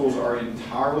law schools are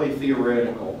entirely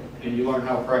theoretical, and you learn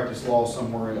how to practice law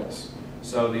somewhere else.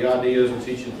 So the idea is we'll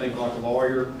teach you to think like a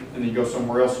lawyer, and then you go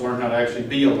somewhere else to learn how to actually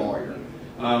be a lawyer.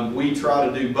 We try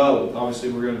to do both.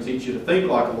 Obviously, we're going to teach you to think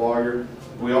like a lawyer.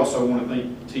 We also want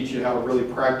to teach you how to really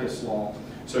practice law.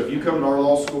 So if you come to our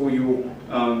law school,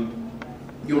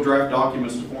 you'll draft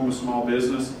documents to form a small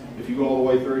business. If you go all the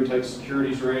way through, take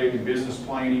securities reg and business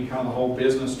planning, kind of the whole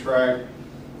business track.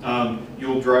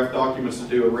 You'll draft documents to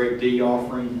do a Reg D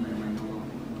offering.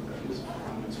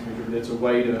 It's a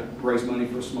way to raise money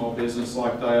for a small business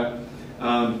like that.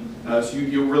 So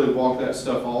you'll really walk that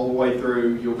stuff all the way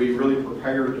through. You'll be really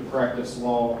prepared to practice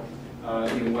law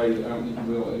in a way that I don't think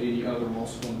you will at any other law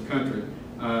school in the country.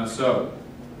 So,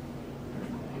 there's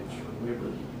my pitch for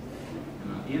Liberty.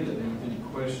 And I ended it with any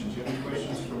questions. Do you have any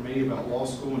questions for me about law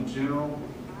school in general,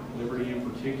 Liberty in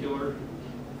particular?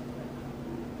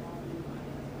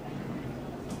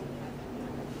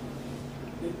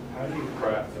 How do you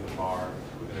prep for the bar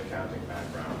with an accounting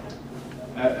background?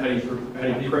 How do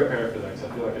you prepare for that? Because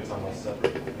I feel like it's almost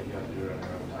separate. You have to do it on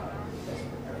your own time. It doesn't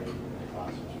prepare you in the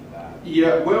classes for that.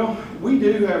 Yeah, well, we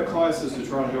do have classes to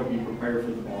try to help you prepare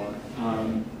for the bar.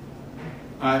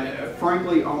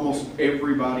 Frankly, almost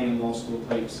everybody in law school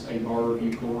takes a bar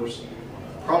review course.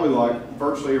 Probably like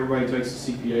virtually everybody takes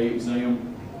a CPA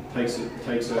exam, takes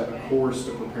a course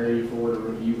to prepare you for it, a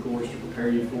review course to prepare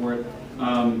you for it.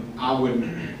 I wouldn't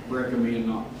recommend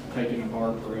not taking a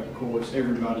bar prep course.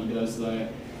 Everybody does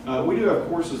that. We do have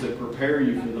courses that prepare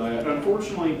you for that.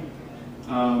 Unfortunately,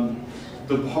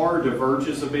 the bar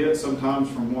diverges a bit sometimes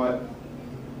from what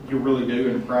you really do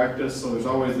in practice. So there's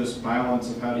always this balance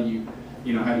of how do you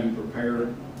prepare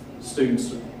students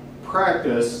to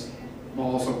practice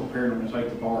while also preparing them to take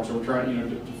the bar. So we're trying,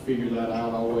 to figure that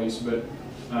out always. But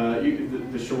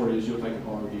the short is you'll take a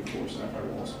bar review course after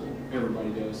law school. Everybody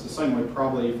does. The same way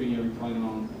probably if any of you planning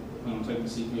on taking the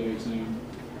CPA exam,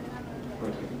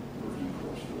 probably take a review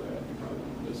course for that. You probably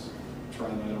won't just try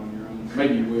that on your own.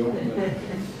 Maybe you will, but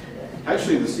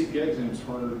actually the CPA exam is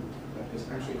harder. It's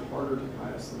actually harder to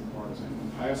pass than the bar exam.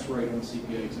 The pass rate on the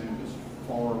CPA exam is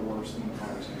far worse than the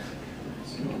bar exam.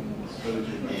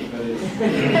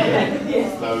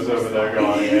 Those over there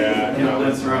going, yeah. Yeah,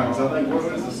 that's right. So I think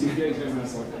what is the CPA exam?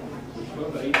 That's like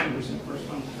 12 to 18% first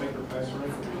time taker pass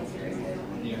rate.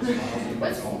 Yes.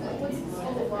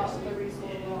 What's the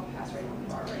reasonable pass rate on the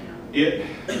bar right now?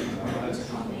 That's a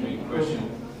complicated question.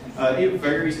 It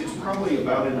varies. It's probably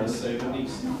about in the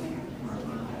 70s.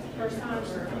 First time?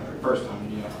 First time,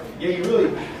 yeah. Yeah, you really,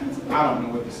 I don't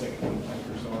know what the second time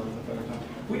takers are the third time.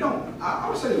 We don't, I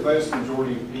would say the vast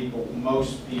majority of people,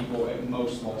 most people at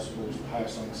most law schools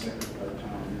pass on the second or third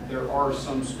time. There are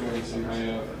some schools who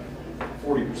have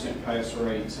 40% pass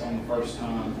rates on the first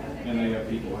time, and they have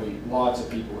lots of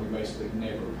people who basically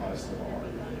never pass the bar.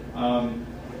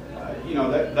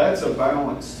 That's a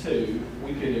balance too.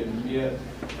 We could admit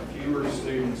fewer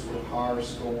students with higher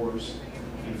scores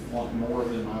and flunk more of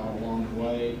them out along the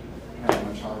way, have a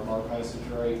much higher bar passage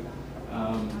rate.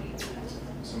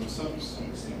 So to some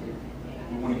extent,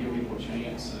 we want to give people a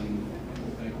chance, and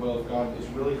we think, well, if God has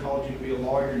really called you to be a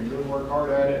lawyer and you really work hard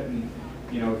at it, and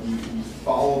if you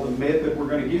follow the method we're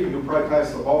going to give you, you'll probably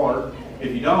pass the bar.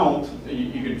 If you don't,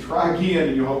 you can try again,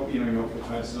 and you hope to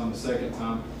pass it on the second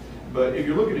time. But if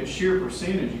you're looking at sheer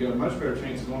percentage, you got a much better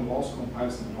chance of going to law school and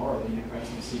passing the bar than you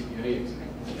passing the CPA exam.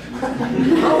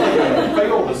 You're probably going to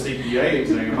fail the CPA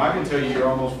exam. I can tell you you're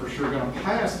almost for sure going to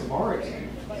pass the bar exam.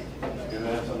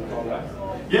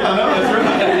 Yeah, I know,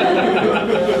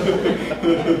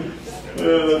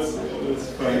 that's right. That's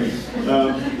funny.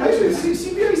 Actually, the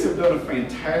CPAs have done a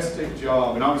fantastic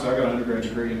job, and obviously I got an undergrad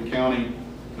degree in accounting.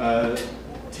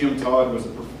 Tim Todd was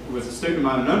a student of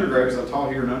mine in undergrad, because I taught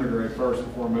here in undergrad first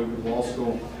before I moved to law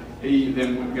school. He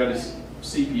then got his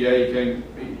CPA,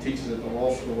 he teaches at the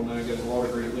law school now. He got his law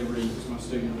degree at Liberty. He's my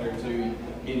student there too,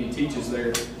 and he teaches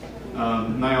there.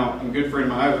 Now, I'm a good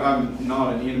friend of mine. I'm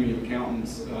not an enemy of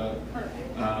accountants or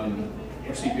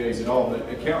CPAs at all, but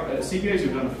CPAs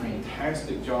have done a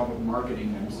fantastic job of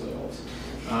marketing themselves.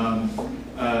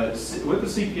 What the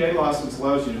CPA license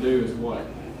allows you to do is what?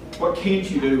 What can't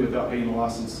you do without being a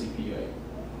licensed CPA?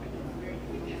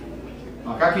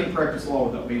 Like, I can't practice law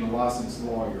without being a licensed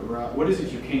lawyer, right? What is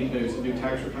it you can't do? Is it do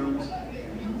tax returns?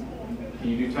 Can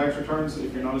you do tax returns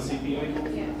if you're not a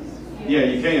CPA? Yes. Yeah,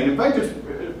 you can. In fact,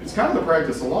 it's kind of the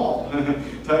practice of law.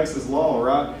 Tax is law,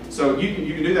 right? So you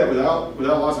can do that without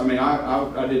license. I mean,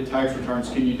 I did tax returns.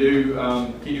 Can you do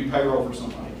payroll for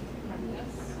somebody?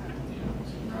 Yes.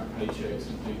 So you write paychecks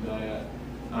and do that.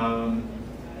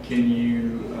 Can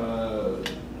you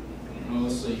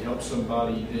let's see, help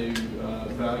somebody do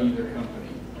value their company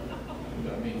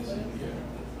without being a CPA?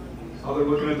 Oh, they're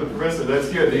looking at the professor. That's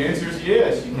good. The answer is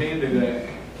yes, you can do that.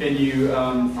 Can you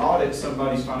audit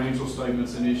somebody's financial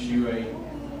statements and issue a...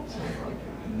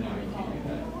 No, you can't do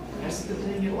that. That's the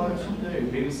thing it allows you to do.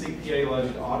 Being a CPA allows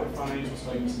you to audit financial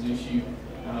statements and issue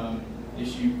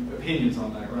opinions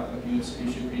on that, right? Like you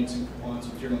issue opinions in compliance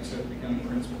with generally accepted accounting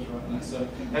principles, right? And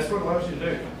that's what it allows you to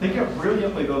do. Think how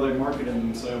brilliantly though they marketed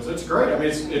themselves. It's great. I mean,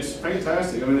 it's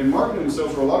fantastic. I mean, they marketed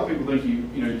themselves where a lot of people think you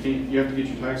have to get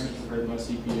your taxes prepared by a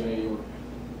CPA, or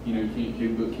you can't do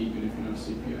bookkeeping if you're not a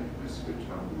CPA. That's a good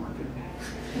job of marketing.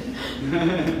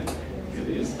 It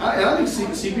is. I think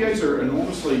CPAs are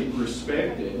enormously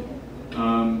respected.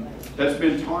 That's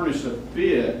been tarnished a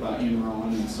bit by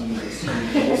Enron and some of the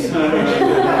schools. I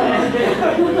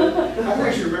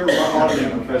actually remember my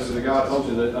auditing professor, the guy I told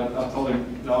you that I told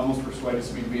him that almost persuaded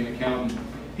me to be an accountant.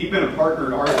 He'd been a partner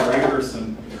at Arthur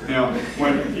Anderson. Now,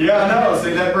 yeah, I know.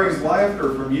 See, that brings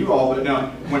laughter from you all. But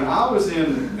now, when I was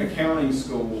in accounting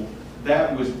school,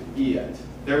 that was it.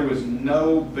 There was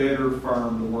no better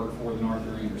firm to work for than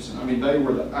Arthur Anderson. I mean, they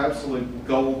were the absolute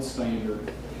gold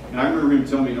standard. And I remember him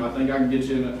telling me, I think I can get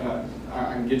you in.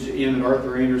 I can get you in at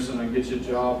Arthur Anderson. I can get you a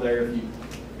job there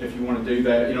if you want to do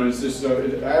that. It's just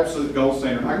an absolute gold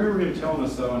standard. I remember him telling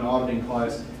us though in auditing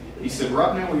class. He said,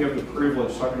 right now we have the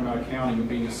privilege, talking about accounting, of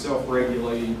being a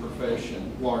self-regulating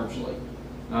profession, largely.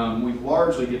 We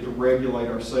largely get to regulate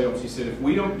ourselves. He said, if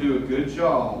we don't do a good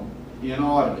job in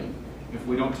auditing, if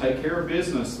we don't take care of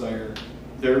business there,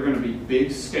 there are going to be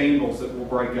big scandals that will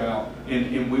break out,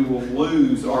 and we will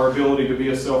lose our ability to be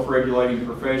a self-regulating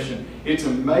profession. It's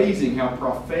amazing how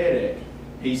prophetic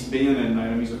he's been in that. I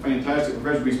mean, he's a fantastic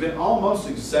professor, but he's been almost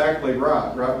exactly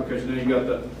right? Because you got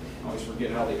the, I always forget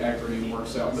how the acronym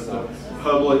works out, but the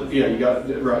public, you got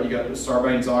the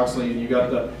Sarbanes-Oxley, and you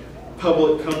got the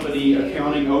Public Company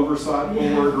Accounting Oversight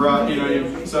Board,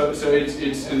 right? So it's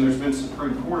and there's been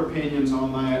Supreme Court opinions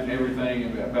on that and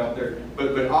everything about there.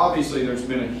 But obviously there's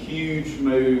been a huge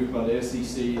move by the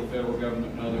SEC, the federal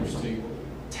government, and others to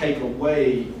take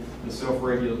away the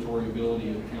self-regulatory ability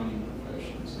of the accounting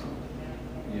profession. So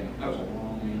yeah, that was a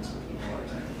long answer to the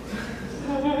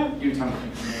part. Give time to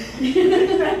think.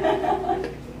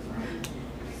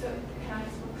 So, can I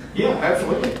ask one? Yeah,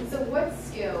 absolutely. So what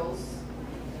skills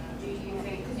do you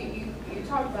think, because you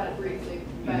talked about it briefly,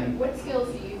 but what skills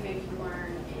do you think you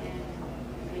learn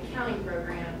in an accounting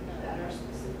program that are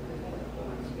specifically applicable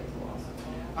once you get to law school?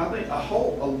 I think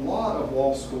a lot of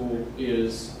law school,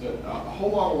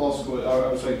 I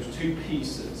would say there's two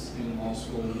pieces in law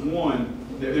school. One,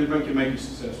 that can make you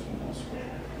successful in law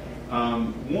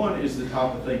school. One is the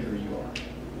type of thinker you are.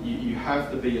 You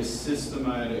have to be a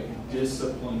systematic,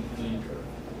 disciplined thinker.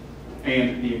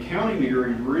 And the accounting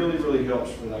degree really, really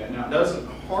helps for that. Now, it doesn't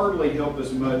hardly help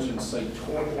as much in, say,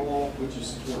 tort law, which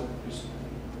is tort.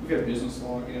 We've got business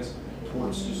law, I guess.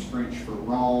 Tort's just French for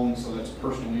wrong, so that's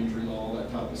personal injury law,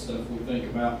 that type of stuff we think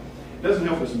about. It doesn't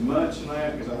help as much in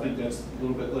that because I think that's a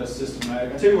little bit less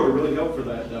systematic. I tell you what would really help for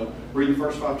that, though. Read the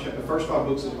first five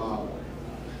books of the Bible.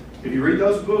 If you read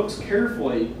those books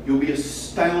carefully, you'll be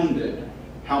astounded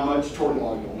how much tort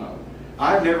law you'll know.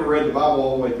 I had never read the Bible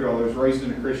all the way through. I was raised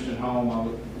in a Christian home.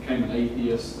 I became an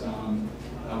atheist.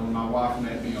 When my wife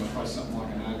met me, I was probably something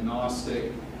like an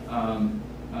agnostic.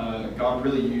 God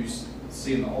really used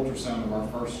seeing the ultrasound of our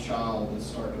first child to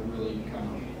start to really kind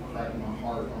of crack my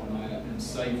heart on that and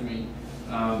save me.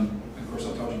 Of course,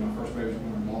 I told you my first baby was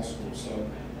born in law school. So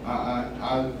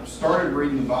I started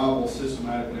reading the Bible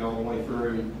systematically all the way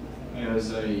through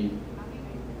as a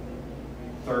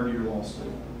third-year law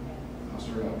student. I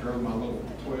drove my little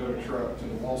Toyota truck to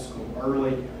the law school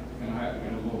early, and I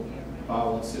had a little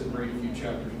Bible. I'd sit and read a few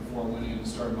chapters before I went in and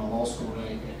started my law school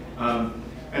day.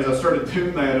 As I started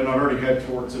doing that, and I already had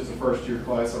torts as a first-year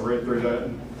class, I read through that,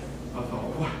 and I thought,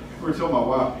 what? I was telling my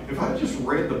wife, if I just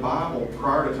read the Bible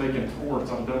prior to taking torts,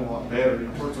 I'd have done a lot better.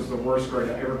 Torts was the worst grade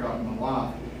I ever got in my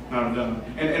life.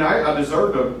 And I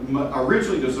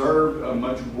originally deserved a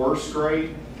much worse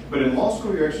grade. But in law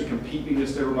school, you're actually competing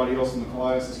against everybody else in the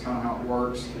class. That's kind of how it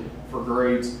works for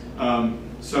grades.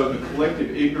 So the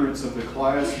collective ignorance of the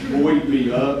class buoyed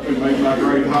me up and made my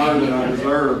grade higher than I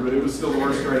deserved, but it was still the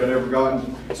worst grade I'd ever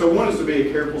gotten. So one is to be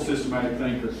a careful, systematic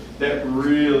thinker. That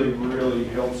really, really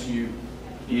helps you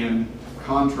in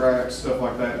contracts, stuff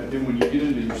like that. But then when you get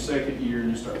into your second year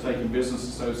and you start taking business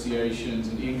associations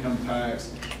and income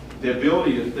tax, the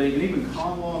ability to think, and even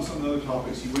con law and some of the other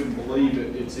topics you wouldn't believe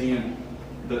it's in,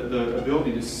 the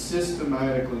ability to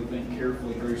systematically think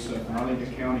carefully through stuff, and I think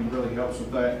accounting really helps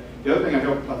with that. The other thing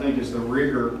I think is the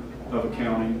rigor of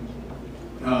accounting.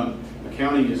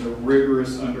 Accounting is a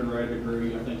rigorous undergrad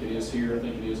degree. I think it is here. I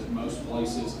think it is at most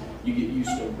places. You get used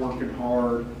to working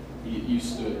hard. You get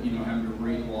used to having to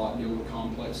read a lot, deal with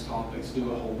complex topics,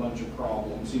 do a whole bunch of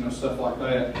problems, stuff like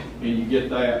that, and you get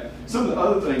that. Some of the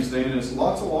other things then is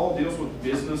lots of law deals with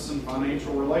business and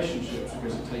financial relationships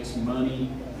because it takes money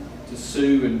to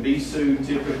sue and be sued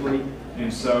typically,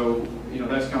 and so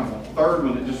that's kind of a third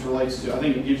one that just relates to. I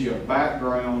think it gives you a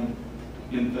background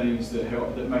in things that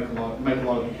help, that make a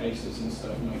lot of the cases and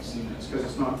stuff make sense because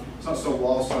it's not so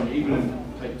lost on you. Even in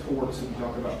take torts, if you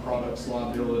talk about products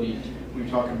liability, we're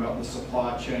talking about the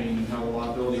supply chain and how the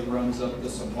liability runs up the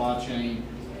supply chain.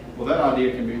 Well, that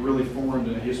idea can be really foreign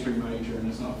to a history major, and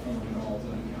it's not foreign at all to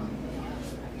an accounting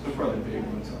major. So probably the big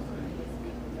ones, I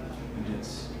think. And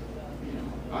it's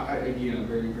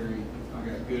again, I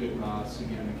got good advice to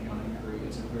get an accounting degree.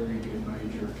 It's a very good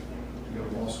major to go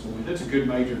to law school. And it's a good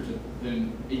major to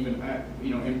then even,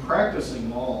 in practicing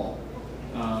law,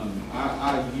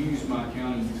 I use my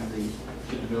accounting degree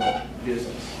to develop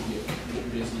business, to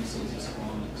get businesses as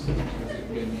clients, because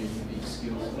it gave me these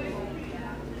skills.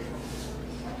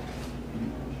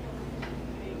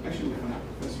 Actually,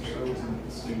 Professor Stowe was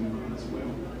a student as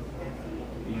well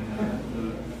in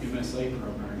the MSA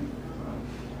program.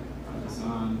 I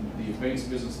designed the advanced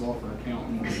business law for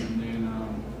accountants, and then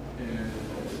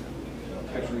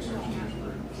tax research and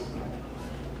jurisprudence.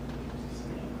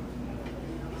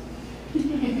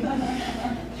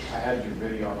 I had your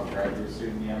video on a graduate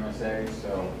student in the MSA,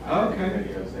 so I had Okay.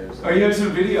 videos there. So Oh, you have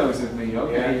some videos of me.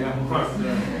 Okay,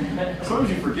 yeah. Sometimes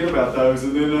you forget about those,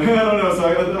 and then I don't know. So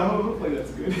hopefully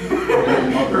that's good.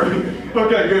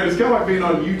 Okay, good. It's kind of like being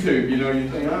on YouTube. You know, you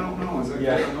think I don't know, is that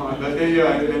good or not? But okay,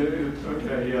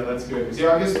 yeah, that's good.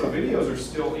 Yeah, I guess the videos are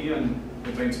still in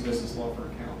Advanced Business Law for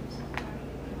Accountants.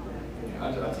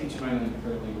 Yeah, I teach mainly in the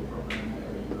paralegal program at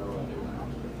every year. I do now.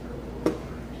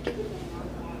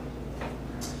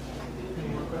 Any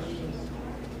more questions?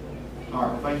 All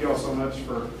right, thank you all so much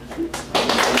for.